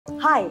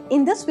Hi,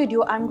 in this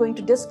video, I'm going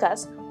to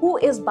discuss who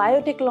is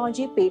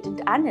biotechnology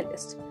patent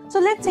analyst. So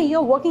let's say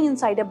you're working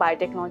inside a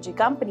biotechnology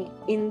company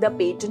in the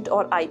patent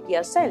or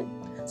IPR cell.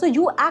 So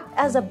you act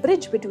as a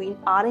bridge between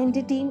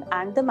R&D team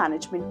and the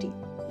management team.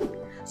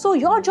 So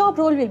your job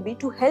role will be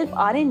to help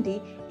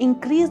R&D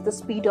increase the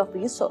speed of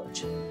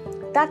research.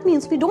 That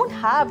means we don't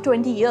have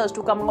 20 years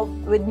to come up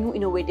with new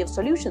innovative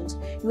solutions.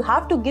 You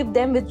have to give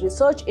them with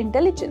research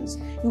intelligence.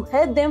 You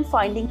help them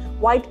finding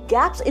wide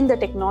gaps in the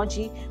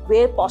technology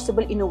where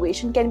possible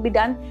innovation can be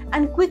done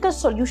and quicker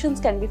solutions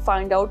can be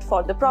found out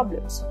for the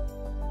problems.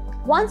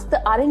 Once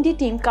the R&D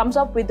team comes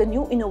up with a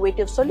new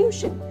innovative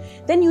solution,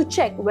 then you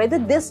check whether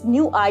this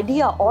new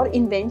idea or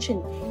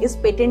invention is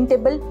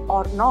patentable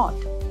or not.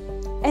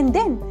 And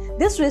then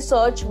this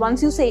research,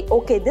 once you say,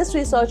 okay, this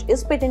research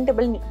is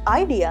patentable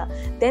idea,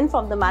 then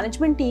from the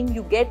management team,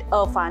 you get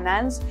a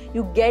finance,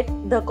 you get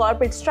the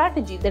corporate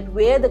strategy that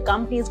where the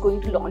company is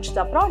going to launch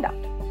the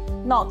product.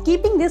 Now,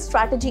 keeping this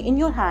strategy in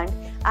your hand,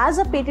 as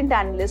a patent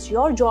analyst,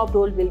 your job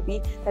role will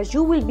be that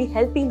you will be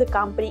helping the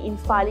company in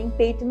filing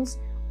patents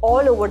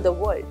all over the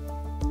world.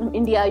 In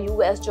India,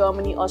 US,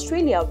 Germany,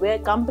 Australia, where a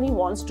company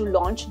wants to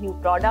launch new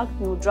product,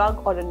 new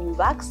drug or a new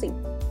vaccine.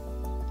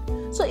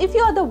 So if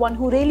you are the one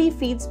who really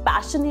feels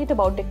passionate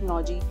about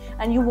technology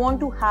and you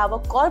want to have a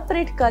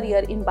corporate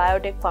career in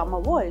biotech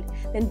pharma world,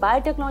 then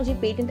biotechnology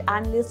patent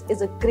analyst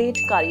is a great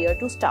career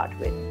to start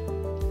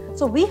with.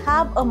 So we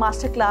have a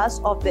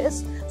masterclass of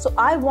this. So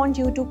I want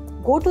you to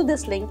go to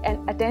this link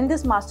and attend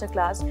this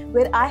masterclass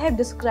where I have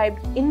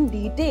described in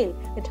detail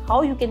that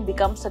how you can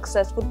become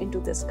successful into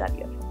this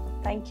career.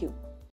 Thank you.